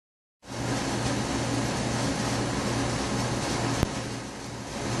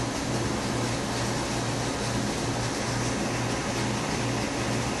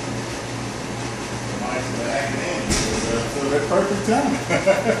Anytime.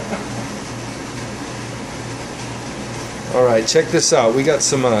 All right, check this out. We got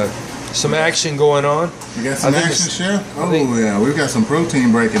some action going on. We got some action, Chef? Oh yeah, we've got some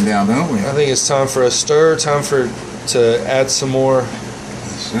protein breaking down, don't we? I think it's time for a stir. Time to add some more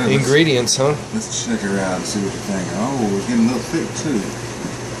ingredients, huh? Let's check her out and see what you think. Oh, we're getting a little thick too.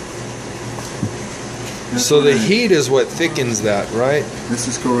 So the heat is what thickens that, right? This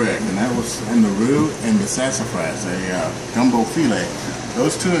is correct, and that was in the roux and the sassafras, a gumbo filet.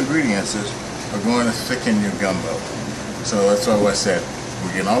 Those two ingredients are going to thicken your gumbo. So that's what I said.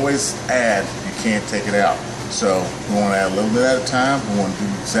 We can always add, you can't take it out. So we want to add a little bit at a time. We want to do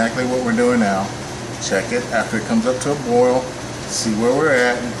exactly what we're doing now. Check it after it comes up to a boil, see where we're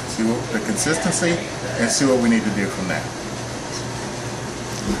at, see what the consistency, and see what we need to do from there.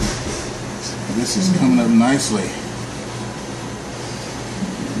 This is coming up nicely.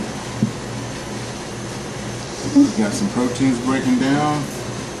 We got some proteins breaking down.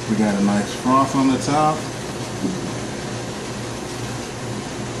 We got a nice froth on the top.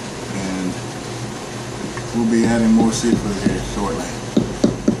 And we'll be adding more seafood here shortly.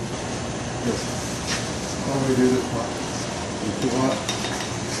 Why don't we do this one?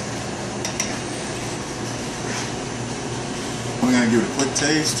 We're going to give it a quick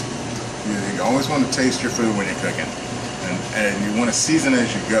taste. You always want to taste your food when you're cooking, and you want to season as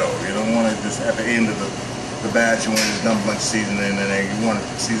you go. You don't want to just at the end of the batch you want to just dump a bunch of seasoning in there. You want to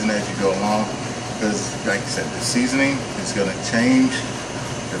season as you go along, because like I said, the seasoning is going to change,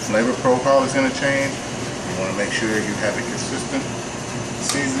 the flavor profile is going to change. You want to make sure you have a consistent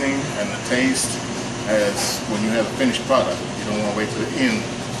seasoning and the taste as when you have a finished product. You don't want to wait to the end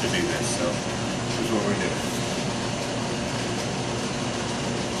to do this. So this is what we're doing.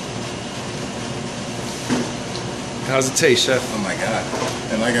 How's it taste, Chef? Oh my God.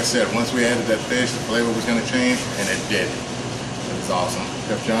 And like I said, once we added that fish, the flavor was going to change, and it did. It was awesome.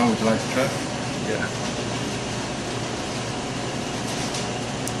 Chef John, would you like to try? Yeah.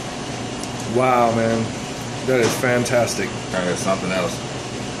 Wow, man. That is fantastic. That is something else.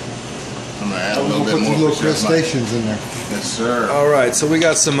 I'm going to add a little bit put more. the little crustaceans in there. Yes, sir. All right, so we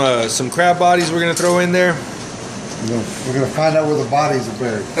got some crab bodies we're going to throw in there. We're going to find out where the bodies are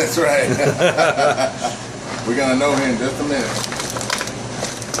buried. That's right. We're going to know here in just a minute.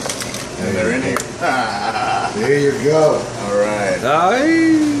 And they're in here. There you go. All right.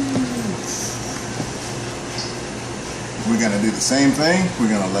 Nice. We're going to do the same thing. We're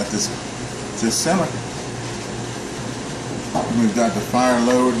going to let this just simmer. We've got the fire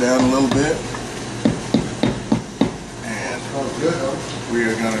lowered down a little bit. And we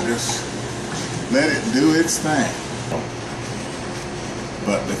are going to just let it do its thing.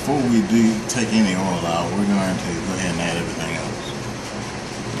 But before we do take any oil out, we're going to go ahead and add everything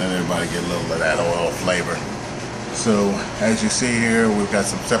else. Let everybody get a little bit of that oil flavor. So as you see here, we've got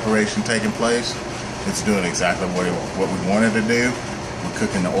some separation taking place. It's doing exactly what we wanted to do. We're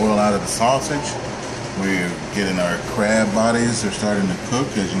cooking the oil out of the sausage. We're getting our crab bodies. They're starting to cook.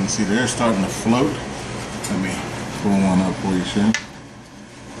 As you can see, they're starting to float. Let me pull one up for you, Chef.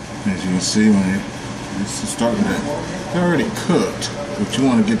 As you can see, when it's starting to, they're already cooked, but you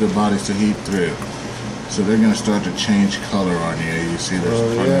want to get the bodies to heat through. So they're going to start to change color on you. You see there's a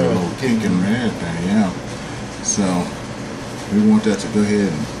little pink and red there, yeah. So we want that to go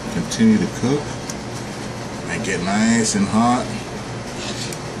ahead and continue to cook and get nice and hot.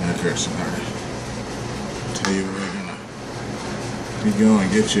 And of course, I'll tell you we're going to go and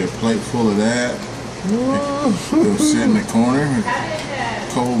get you a plate full of that. Go sit in the corner with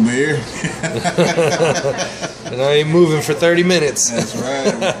cold beer. And I ain't moving for 30 minutes. That's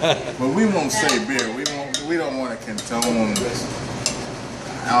right. But we won't say beer. We don't want to condone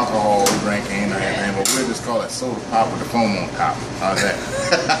alcohol drinking or anything, but we'll just call it soda pop with the foam on top. How's that?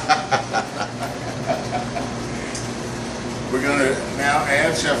 We're going to now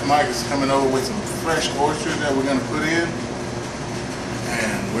add, Chef Mike is coming over with some fresh oysters that we're going to put in.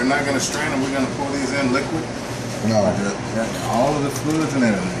 And we're not going to strain them, we're going to pour these in liquid. No. All of the fluids and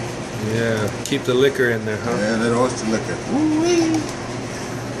everything. Yeah, keep the liquor in there, huh? Yeah, that oyster liquor. Woo-wee.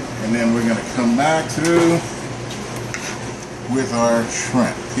 And then we're going to come back through with our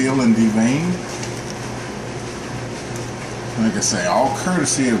shrimp. Peel and devein. Like I say, all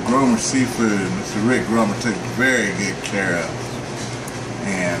courtesy of Gromer Seafood. Mr. Rick Gromer took very good care of.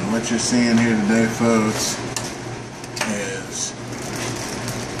 And what you're seeing here today, folks, is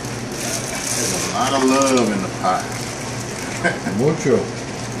there's a lot of love in the pot. Mucho.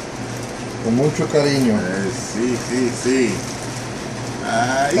 Con mucho cariño. Sí.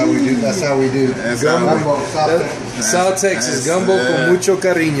 That's how we do. That's how we do. That's Gumbo. South Texas gumbo con mucho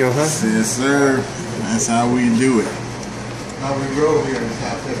cariño, huh? Yes, sir. That's how we do it. How we roll here in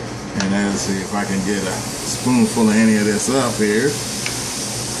South Texas. And let's see if I can get a spoonful of any of this up here.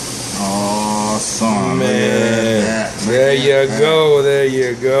 Awesome. Man, there you go. There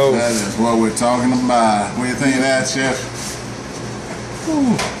you go. That is what we're talking about. What do you think of that, Chef?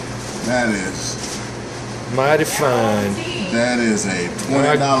 Whew. That is mighty fine. That is a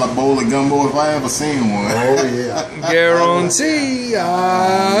 $20 bowl of gumbo if I ever seen one. Oh yeah. Guarantee.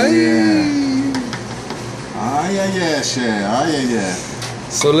 Yeah. Ah yeah, Chef. Ah yeah.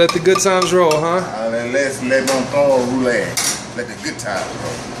 So let the good times roll, huh? Let's let them all roulette. Let the good times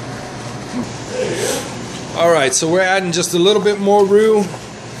roll. All right, so we're adding just a little bit more roux.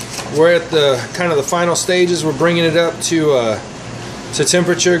 We're at the kind of the final stages. We're bringing it up to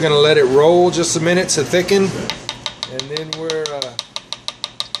temperature. Gonna let it roll just a minute to thicken, and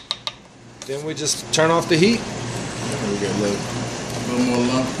then we just turn off the heat. We got a little more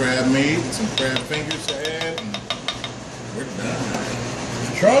lump crab meat, some crab fingers to add, and we're done.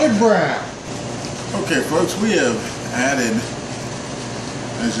 Charlie Brown. Okay, folks, we have added,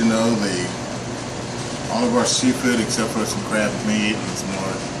 as you know, all of our seafood except for some crab meat and some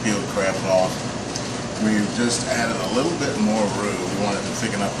more peeled crab floss. We've just added a little bit more roux. We wanted to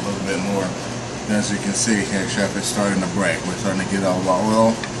thicken up a little bit more. And as you can see here, Chef, it's starting to break. We're starting to get all of our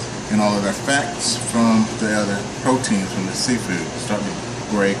oil and all of our fats from the other proteins from the seafood starting to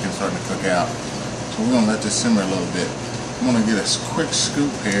break and starting to cook out. So we're going to let this simmer a little bit. I'm going to get a quick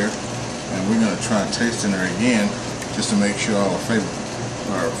scoop here, and we're going to try tasting her again just to make sure our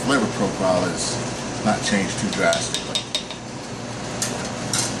flavor profile is not changed too drastically.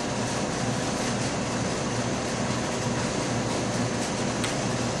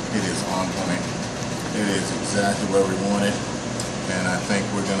 It is on point. It is exactly where we want it, and I think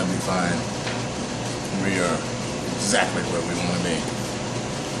we're going to be fine. We are exactly where we want to be.